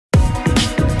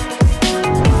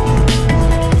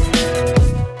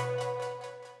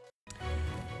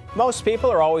Most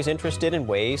people are always interested in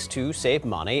ways to save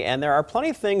money, and there are plenty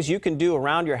of things you can do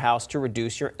around your house to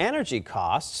reduce your energy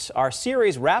costs. Our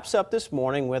series wraps up this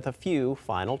morning with a few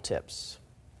final tips.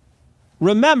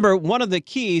 Remember, one of the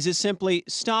keys is simply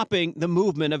stopping the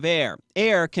movement of air.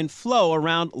 Air can flow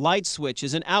around light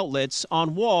switches and outlets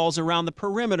on walls around the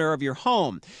perimeter of your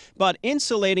home, but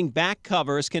insulating back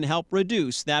covers can help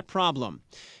reduce that problem.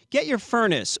 Get your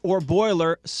furnace or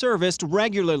boiler serviced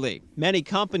regularly. Many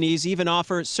companies even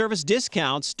offer service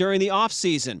discounts during the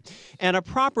off-season, and a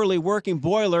properly working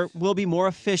boiler will be more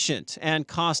efficient and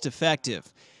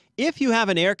cost-effective. If you have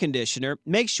an air conditioner,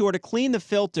 make sure to clean the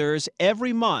filters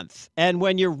every month. And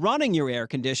when you're running your air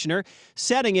conditioner,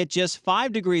 setting it just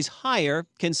 5 degrees higher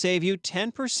can save you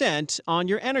 10% on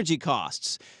your energy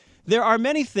costs. There are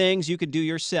many things you can do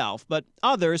yourself, but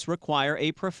others require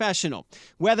a professional.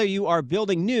 Whether you are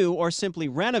building new or simply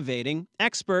renovating,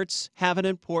 experts have an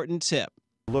important tip.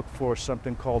 Look for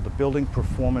something called the Building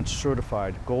Performance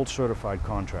Certified, Gold Certified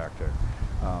contractor.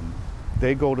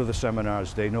 They go to the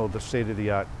seminars, they know the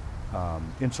state-of-the-art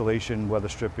insulation, weather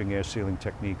stripping, air sealing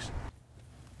techniques.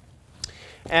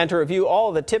 And to review all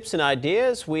of the tips and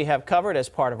ideas we have covered as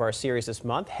part of our series this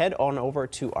month, head on over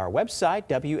to our website,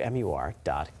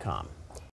 WMUR.com.